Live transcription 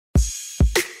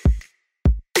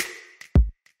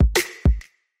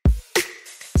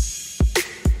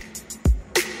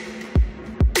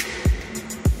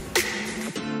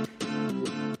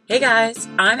Hey guys,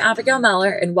 I'm Abigail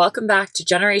Meller, and welcome back to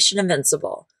Generation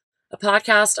Invincible, a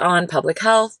podcast on public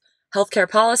health, healthcare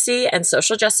policy, and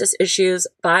social justice issues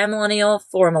by a millennial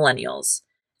for millennials,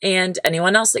 and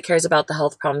anyone else that cares about the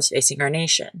health problems facing our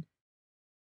nation.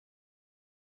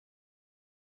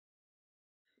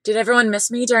 Did everyone miss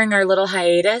me during our little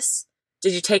hiatus?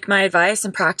 Did you take my advice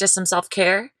and practice some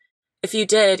self-care? If you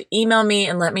did, email me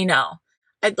and let me know.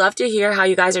 I'd love to hear how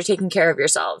you guys are taking care of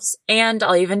yourselves, and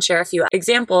I'll even share a few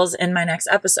examples in my next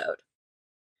episode.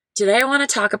 Today I want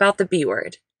to talk about the B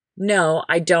word. No,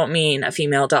 I don't mean a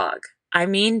female dog. I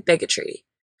mean bigotry.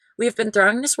 We've been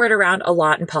throwing this word around a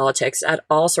lot in politics at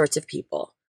all sorts of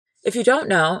people. If you don't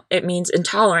know, it means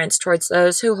intolerance towards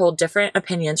those who hold different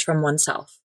opinions from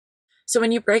oneself. So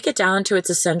when you break it down to its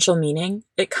essential meaning,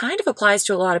 it kind of applies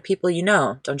to a lot of people you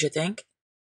know, don't you think?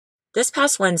 This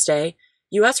past Wednesday,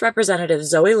 U.S. Representative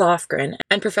Zoe Lofgren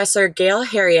and Professor Gail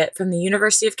Heriot from the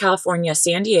University of California,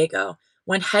 San Diego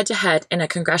went head-to-head in a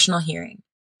congressional hearing.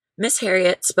 Ms.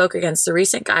 Heriot spoke against the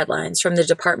recent guidelines from the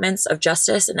Departments of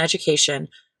Justice and Education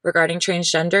regarding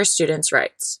transgender students'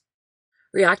 rights.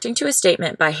 Reacting to a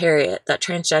statement by Heriot that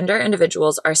transgender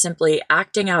individuals are simply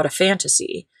acting out a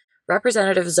fantasy,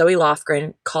 Representative Zoe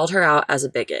Lofgren called her out as a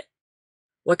bigot.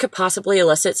 What could possibly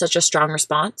elicit such a strong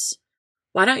response?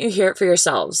 Why don't you hear it for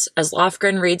yourselves, as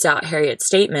Lofgren reads out Heriot's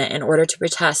statement in order to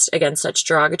protest against such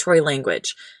derogatory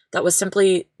language that was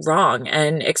simply wrong,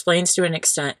 and explains to an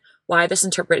extent why this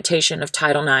interpretation of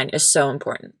Title IX is so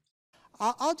important.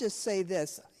 I'll just say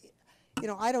this.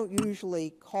 I don't usually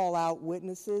call out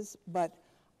witnesses, but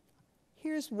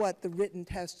here's what the written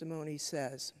testimony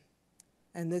says,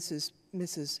 and this is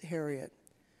Mrs. Heriot.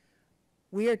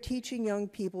 We are teaching young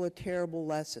people a terrible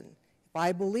lesson. If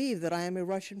I believe that I am a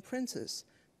Russian princess,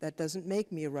 that doesn't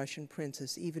make me a Russian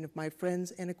princess, even if my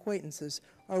friends and acquaintances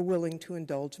are willing to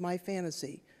indulge my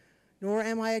fantasy. Nor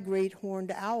am I a great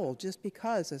horned owl, just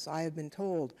because, as I have been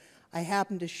told, I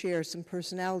happen to share some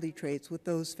personality traits with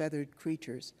those feathered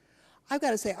creatures. I've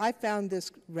got to say, I found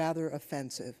this rather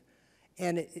offensive.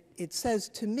 And it says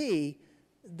to me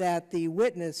that the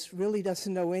witness really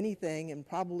doesn't know anything and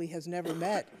probably has never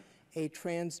met a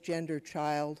transgender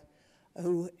child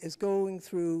who is going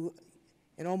through,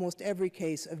 in almost every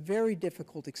case, a very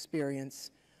difficult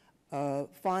experience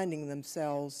finding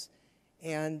themselves.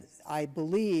 And I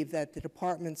believe that the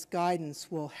department's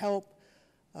guidance will help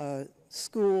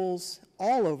schools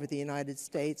all over the United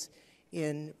States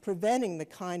in preventing the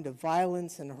kind of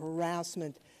violence and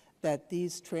harassment that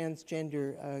these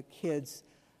transgender kids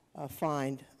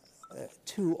find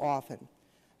too often.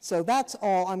 So that's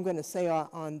all I'm going to say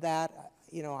on that.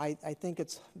 I think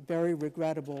it's very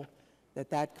regrettable that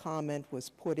that comment was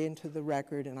put into the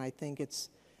record, and I think it's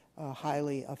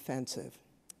highly offensive.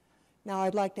 Now,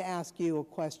 I'd like to ask you a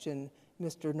question,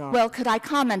 Mr. Narr. Well, could I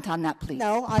comment on that, please?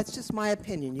 No, it's just my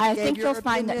opinion. I think you'll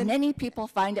find that many people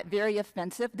find it very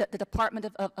offensive that the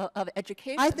Department of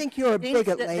Education I think you're a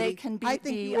bigot, that lady. they can be I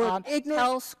think you're an ignorant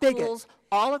tell schools bigot.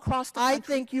 all across the country I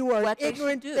think you are an what they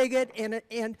ignorant should do. bigot and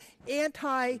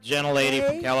anti. Gentlelady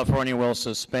from California will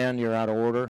suspend. You're out of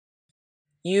order.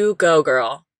 You go,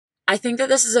 girl. I think that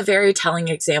this is a very telling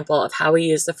example of how we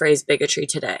use the phrase bigotry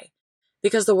today,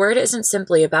 because the word isn't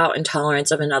simply about intolerance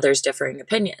of another's differing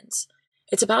opinions.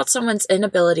 It's about someone's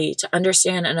inability to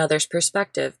understand another's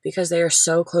perspective because they are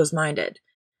so close-minded.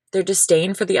 Their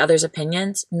disdain for the other's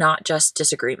opinions, not just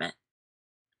disagreement.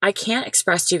 I can't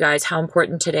express to you guys how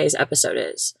important today's episode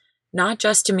is, not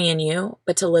just to me and you,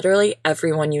 but to literally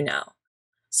everyone you know.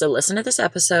 So listen to this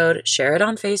episode, share it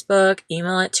on Facebook,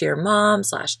 email it to your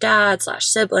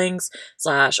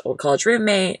mom/dad/siblings/old college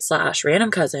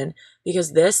roommate/random cousin,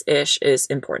 because this ish is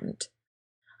important.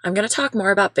 I'm going to talk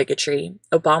more about bigotry,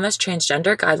 Obama's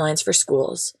transgender guidelines for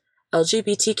schools,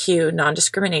 LGBTQ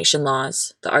non-discrimination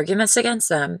laws, the arguments against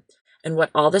them, and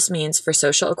what all this means for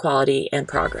social equality and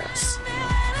progress.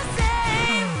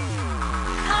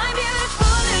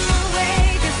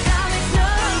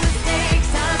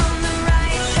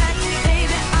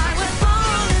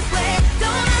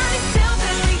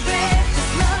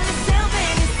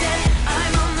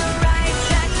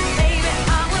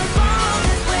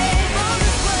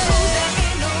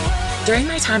 During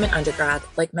my time in undergrad,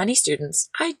 like many students,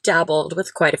 I dabbled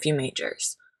with quite a few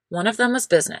majors. One of them was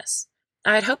business.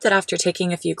 I had hoped that after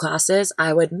taking a few classes,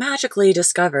 I would magically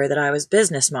discover that I was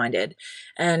business-minded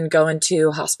and go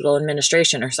into hospital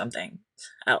administration or something.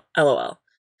 LOL.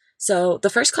 So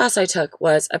the first class I took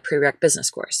was a prereq business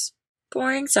course.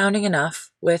 Boring sounding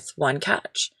enough, with one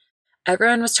catch.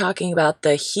 Everyone was talking about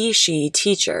the he/she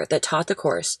teacher that taught the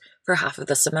course for half of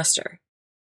the semester.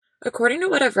 According to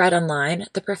what I've read online,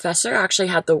 the professor actually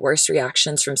had the worst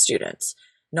reactions from students.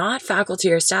 not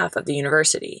faculty or staff of the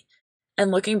university.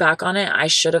 And looking back on it, I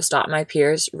should have stopped my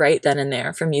peers right then and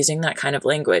there from using that kind of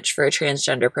language for a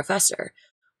transgender professor,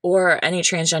 or any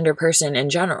transgender person in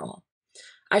general.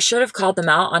 I should have called them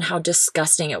out on how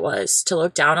disgusting it was to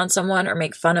look down on someone or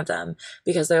make fun of them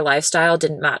because their lifestyle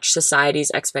didn't match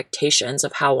society's expectations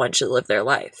of how one should live their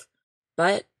life.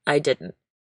 But I didn't.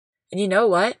 And you know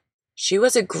what? She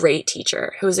was a great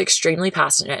teacher who was extremely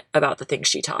passionate about the things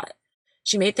she taught.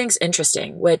 She made things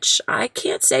interesting, which I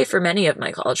can't say for many of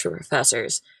my college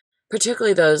professors,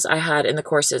 particularly those I had in the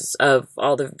courses of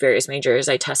all the various majors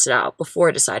I tested out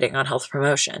before deciding on health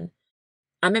promotion.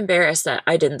 I'm embarrassed that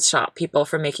I didn't stop people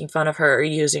from making fun of her or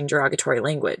using derogatory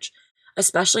language,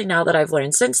 especially now that I've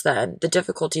learned since then the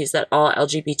difficulties that all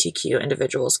LGBTQ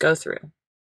individuals go through.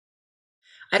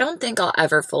 I don't think I'll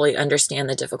ever fully understand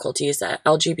the difficulties that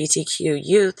LGBTQ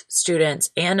youth,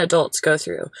 students, and adults go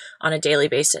through on a daily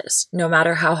basis, no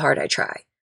matter how hard I try.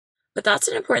 But that's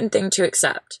an important thing to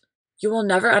accept. You will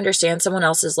never understand someone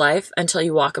else's life until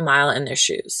you walk a mile in their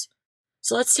shoes.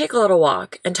 So let's take a little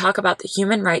walk and talk about the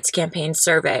Human Rights Campaign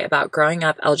survey about growing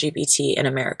up LGBT in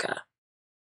America.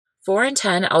 4 in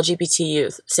 10 LGBT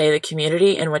youth say the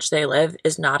community in which they live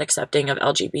is not accepting of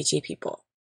LGBT people.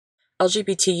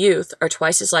 LGBT youth are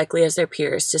twice as likely as their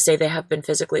peers to say they have been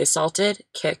physically assaulted,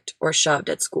 kicked, or shoved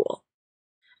at school.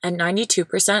 And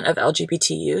 92% of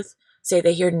LGBT youth say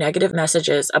they hear negative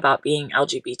messages about being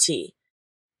LGBT,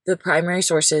 the primary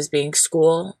sources being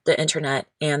school, the internet,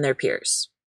 and their peers.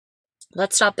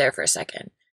 Let's stop there for a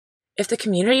second. If the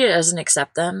community doesn't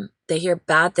accept them, they hear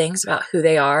bad things about who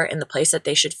they are in the place that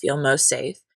they should feel most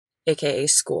safe, aka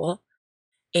school,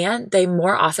 and they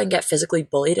more often get physically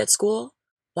bullied at school.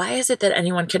 Why is it that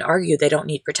anyone can argue they don't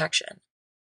need protection?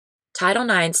 Title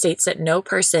IX states that no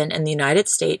person in the United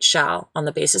States shall, on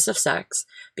the basis of sex,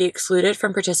 be excluded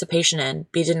from participation in,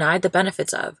 be denied the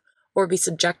benefits of, or be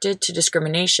subjected to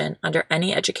discrimination under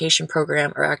any education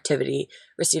program or activity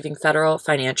receiving federal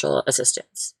financial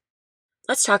assistance.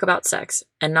 Let's talk about sex,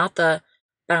 and not the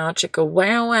bow chicka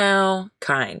wow wow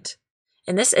kind.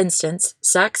 In this instance,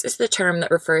 sex is the term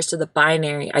that refers to the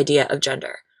binary idea of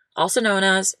gender, also known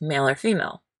as male or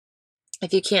female.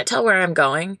 If you can't tell where I'm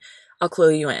going, I'll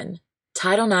clue you in.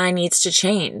 Title IX needs to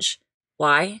change.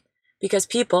 Why? Because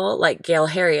people like Gail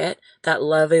Harriet, that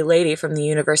lovely lady from the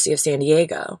University of San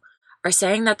Diego, are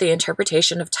saying that the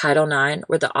interpretation of Title IX,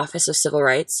 where the Office of Civil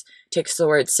Rights takes the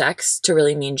word sex to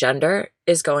really mean gender,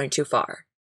 is going too far.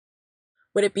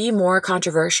 Would it be more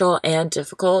controversial and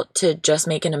difficult to just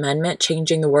make an amendment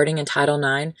changing the wording in Title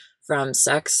IX from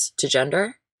sex to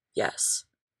gender? Yes.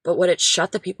 But would it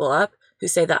shut the people up who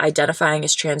say that identifying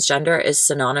as transgender is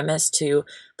synonymous to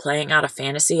playing out a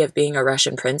fantasy of being a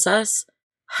Russian princess?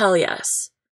 Hell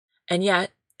yes. And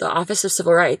yet, the Office of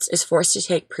Civil Rights is forced to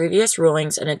take previous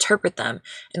rulings and interpret them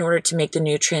in order to make the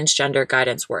new transgender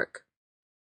guidance work.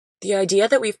 The idea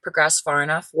that we've progressed far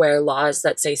enough where laws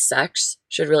that say sex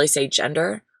should really say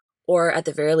gender, or at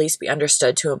the very least be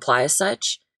understood to imply as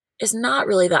such, is not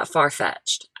really that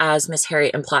far-fetched, as Ms.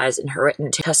 Harriet implies in her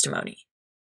written testimony.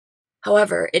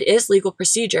 However, it is legal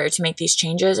procedure to make these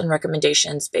changes and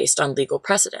recommendations based on legal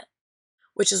precedent,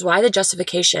 which is why the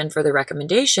justification for the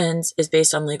recommendations is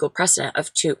based on legal precedent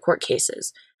of 2 court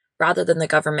cases, rather than the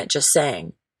government just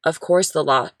saying, of course the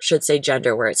law should say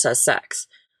gender where it says sex.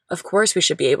 Of course we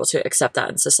should be able to accept that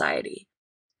in society.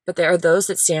 But there are those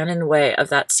that stand in the way of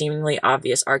that seemingly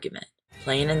obvious argument,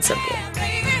 plain and simple.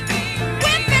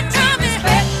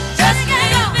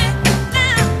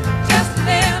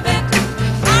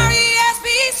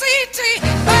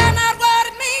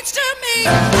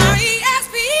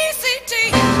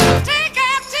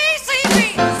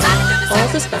 All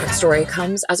this backstory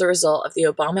comes as a result of the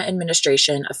Obama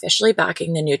administration officially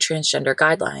backing the new transgender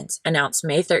guidelines announced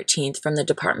May 13th from the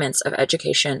Departments of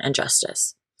Education and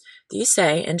Justice. These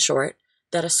say, in short,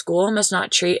 that a school must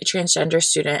not treat a transgender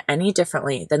student any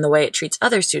differently than the way it treats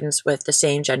other students with the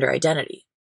same gender identity.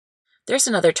 There's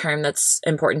another term that's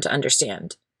important to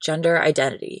understand: gender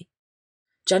identity.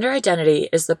 Gender identity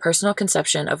is the personal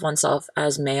conception of oneself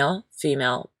as male,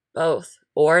 female, both,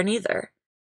 or neither.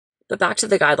 But back to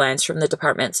the guidelines from the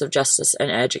Departments of Justice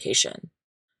and Education.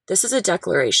 This is a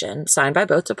declaration signed by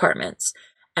both departments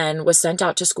and was sent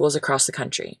out to schools across the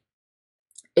country.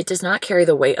 It does not carry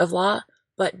the weight of law,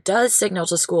 but does signal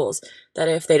to schools that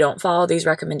if they don't follow these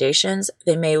recommendations,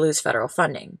 they may lose federal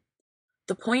funding.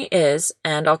 The point is,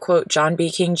 and I'll quote John B.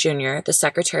 King Jr., the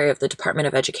Secretary of the Department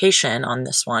of Education on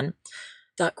this one,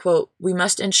 that, quote, we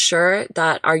must ensure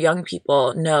that our young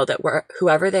people know that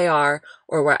whoever they are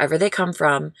or wherever they come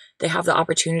from, they have the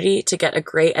opportunity to get a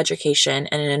great education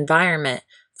and an environment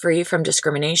free from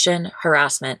discrimination,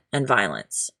 harassment, and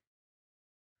violence.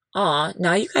 Aw,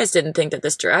 now you guys didn't think that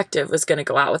this directive was going to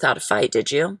go out without a fight,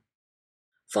 did you?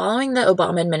 Following the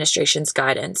Obama administration's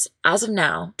guidance, as of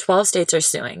now, 12 states are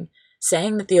suing,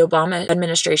 saying that the Obama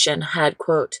administration had,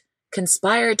 quote,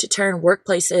 conspired to turn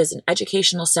workplaces and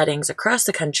educational settings across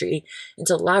the country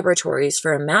into laboratories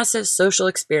for a massive social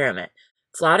experiment,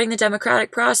 flouting the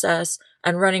democratic process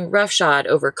and running roughshod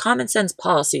over common sense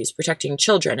policies protecting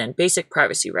children and basic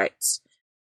privacy rights.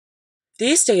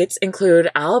 These states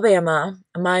include Alabama,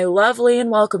 my lovely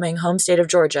and welcoming home state of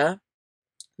Georgia,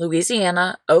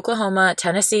 Louisiana, Oklahoma,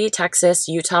 Tennessee, Texas,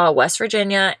 Utah, West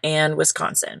Virginia, and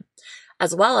Wisconsin,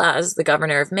 as well as the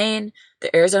governor of Maine,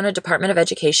 the Arizona Department of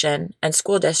Education, and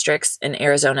school districts in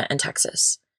Arizona and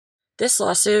Texas. This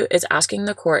lawsuit is asking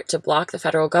the court to block the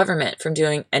federal government from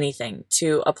doing anything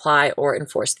to apply or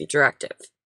enforce the directive.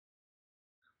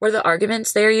 What are the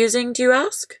arguments they are using, do you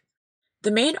ask?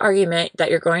 The main argument that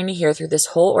you're going to hear through this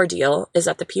whole ordeal is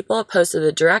that the people opposed to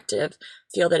the directive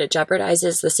feel that it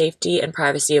jeopardizes the safety and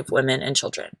privacy of women and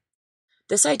children.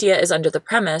 This idea is under the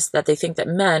premise that they think that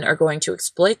men are going to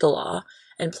exploit the law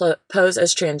and pose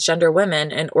as transgender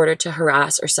women in order to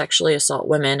harass or sexually assault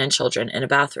women and children in a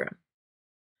bathroom.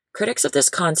 Critics of this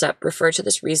concept refer to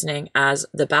this reasoning as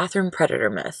the bathroom predator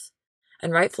myth.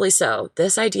 And rightfully so,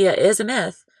 this idea is a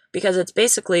myth because it's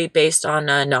basically based on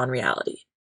a non-reality.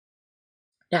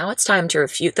 Now it's time to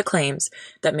refute the claims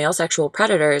that male sexual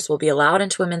predators will be allowed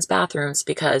into women's bathrooms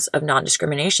because of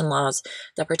non-discrimination laws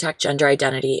that protect gender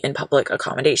identity in public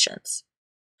accommodations.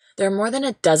 There are more than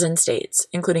a dozen states,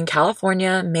 including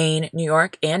California, Maine, New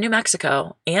York, and New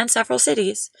Mexico, and several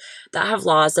cities, that have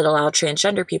laws that allow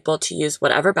transgender people to use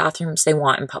whatever bathrooms they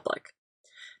want in public.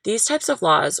 These types of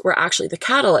laws were actually the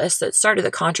catalyst that started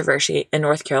the controversy in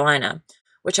North Carolina,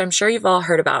 which I'm sure you've all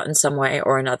heard about in some way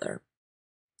or another.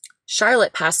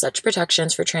 Charlotte passed such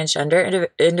protections for transgender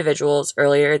individuals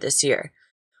earlier this year,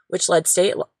 which led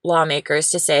state lawmakers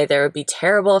to say there would be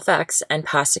terrible effects and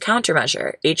passed a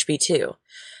countermeasure, HB 2,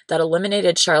 that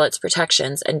eliminated Charlotte's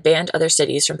protections and banned other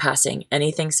cities from passing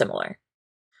anything similar.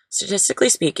 Statistically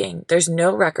speaking, there's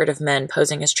no record of men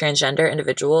posing as transgender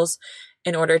individuals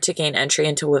in order to gain entry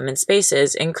into women's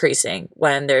spaces increasing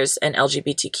when there's an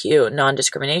LGBTQ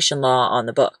non-discrimination law on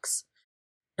the books.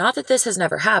 Not that this has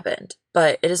never happened,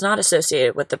 but it is not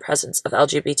associated with the presence of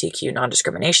LGBTQ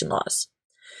non-discrimination laws.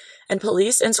 And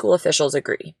police and school officials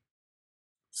agree.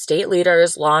 State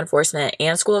leaders, law enforcement,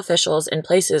 and school officials in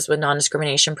places with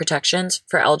non-discrimination protections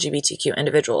for LGBTQ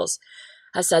individuals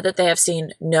have said that they have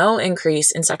seen no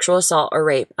increase in sexual assault or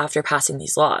rape after passing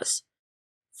these laws.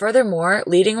 Furthermore,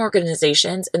 leading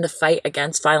organizations in the fight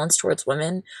against violence towards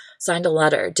women signed a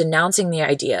letter denouncing the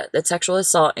idea that sexual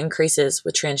assault increases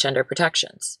with transgender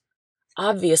protections.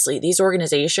 Obviously, these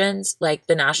organizations, like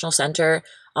the National Center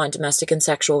on Domestic and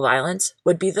Sexual Violence,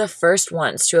 would be the first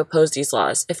ones to oppose these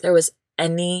laws if there was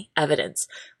any evidence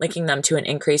linking them to an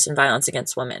increase in violence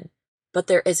against women. But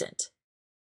there isn't.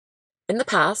 In the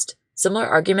past, similar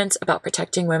arguments about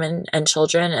protecting women and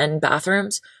children in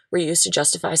bathrooms were used to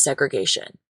justify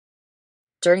segregation.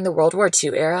 During the World War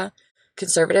II era,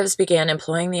 conservatives began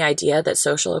employing the idea that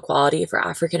social equality for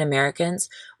African Americans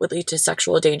would lead to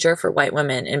sexual danger for white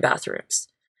women in bathrooms.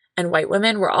 And white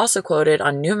women were also quoted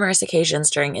on numerous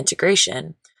occasions during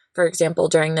integration, for example,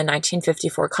 during the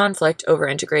 1954 conflict over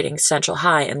integrating Central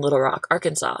High in Little Rock,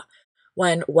 Arkansas,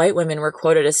 when white women were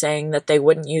quoted as saying that they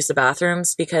wouldn't use the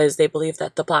bathrooms because they believed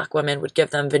that the black women would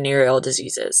give them venereal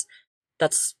diseases.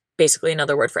 That's basically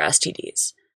another word for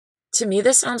STDs. To me,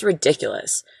 this sounds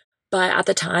ridiculous, but at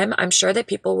the time, I'm sure that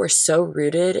people were so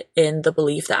rooted in the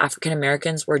belief that African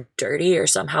Americans were dirty or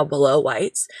somehow below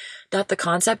whites that the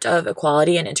concept of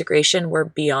equality and integration were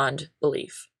beyond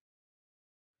belief.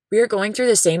 We are going through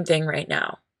the same thing right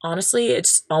now. Honestly,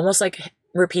 it's almost like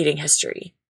repeating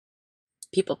history.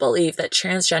 People believe that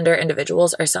transgender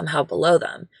individuals are somehow below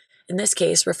them, in this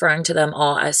case referring to them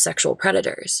all as sexual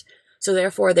predators, so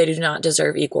therefore they do not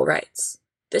deserve equal rights.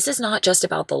 This is not just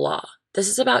about the law. This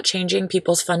is about changing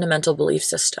people's fundamental belief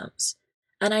systems.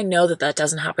 And I know that that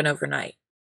doesn't happen overnight.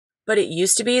 But it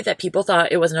used to be that people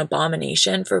thought it was an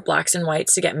abomination for blacks and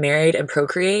whites to get married and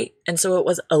procreate, and so it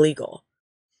was illegal.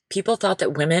 People thought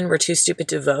that women were too stupid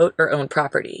to vote or own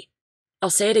property. I'll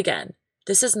say it again.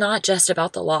 This is not just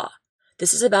about the law.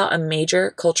 This is about a major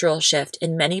cultural shift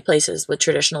in many places with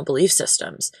traditional belief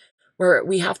systems, where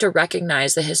we have to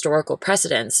recognize the historical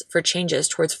precedents for changes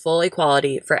towards full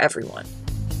equality for everyone.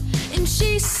 And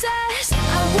she says,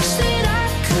 I wish that I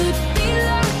could be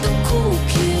like the cool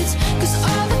kids, 'cause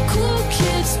all the cool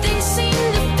kids, they seem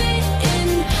to fit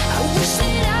in. I wish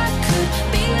that I could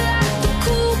be like the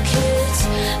cool kids,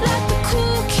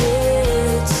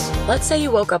 Let's say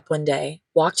you woke up one day,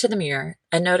 walked to the mirror,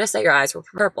 and noticed that your eyes were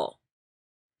purple.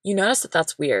 You notice that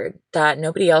that's weird, that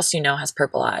nobody else you know has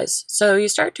purple eyes, so you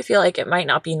start to feel like it might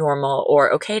not be normal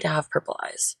or okay to have purple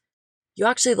eyes. You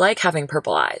actually like having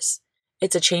purple eyes.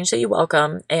 It's a change that you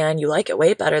welcome, and you like it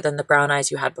way better than the brown eyes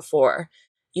you had before,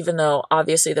 even though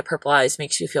obviously the purple eyes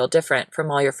makes you feel different from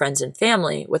all your friends and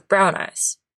family with brown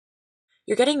eyes.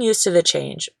 You're getting used to the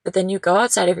change, but then you go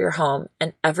outside of your home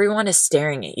and everyone is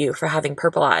staring at you for having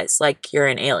purple eyes like you're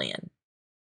an alien.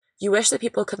 You wish that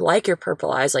people could like your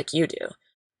purple eyes like you do.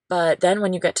 But then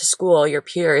when you get to school, your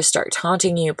peers start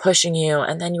taunting you, pushing you,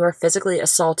 and then you are physically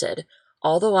assaulted,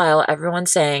 all the while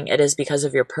everyone's saying it is because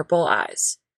of your purple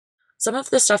eyes. Some of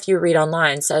the stuff you read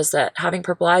online says that having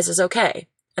purple eyes is okay,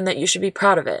 and that you should be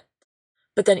proud of it.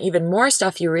 But then even more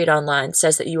stuff you read online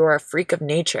says that you are a freak of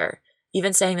nature,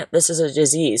 even saying that this is a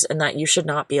disease and that you should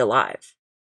not be alive.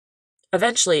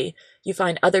 Eventually, you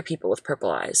find other people with purple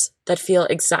eyes that feel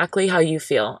exactly how you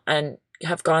feel and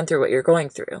have gone through what you're going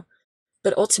through.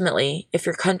 But ultimately, if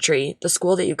your country, the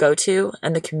school that you go to,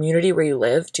 and the community where you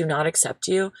live do not accept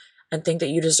you and think that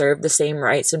you deserve the same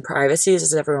rights and privacies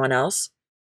as everyone else,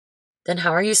 then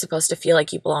how are you supposed to feel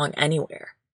like you belong anywhere?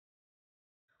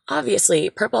 Obviously,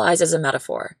 purple eyes is a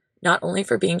metaphor, not only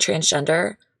for being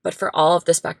transgender, but for all of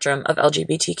the spectrum of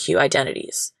LGBTQ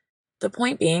identities. The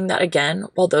point being that, again,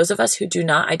 while those of us who do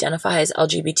not identify as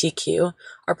LGBTQ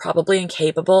are probably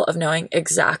incapable of knowing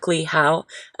exactly how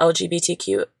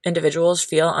LGBTQ individuals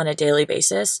feel on a daily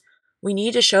basis, we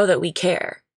need to show that we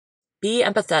care. Be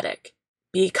empathetic.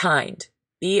 Be kind.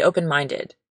 Be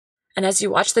open-minded. And as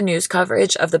you watch the news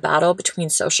coverage of the battle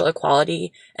between social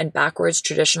equality and backwards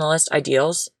traditionalist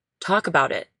ideals, talk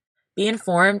about it. Be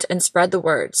informed and spread the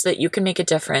word so that you can make a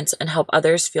difference and help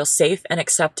others feel safe and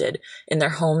accepted in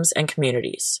their homes and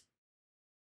communities.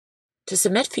 To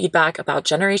submit feedback about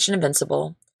Generation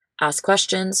Invincible, ask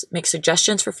questions, make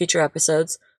suggestions for future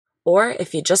episodes, or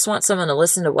if you just want someone to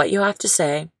listen to what you have to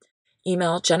say,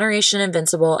 email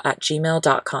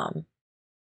generationinvincible@gmail.com.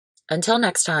 Until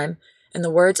next time, in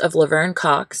the words of Laverne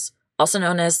Cox, also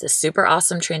known as the super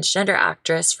awesome transgender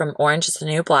actress from Orange is the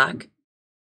New Black,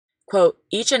 quote,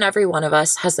 each and every one of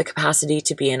us has the capacity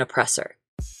to be an oppressor.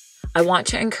 I want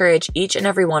to encourage each and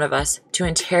every one of us to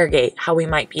interrogate how we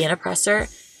might be an oppressor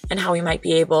and how we might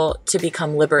be able to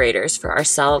become liberators for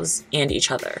ourselves and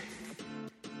each other.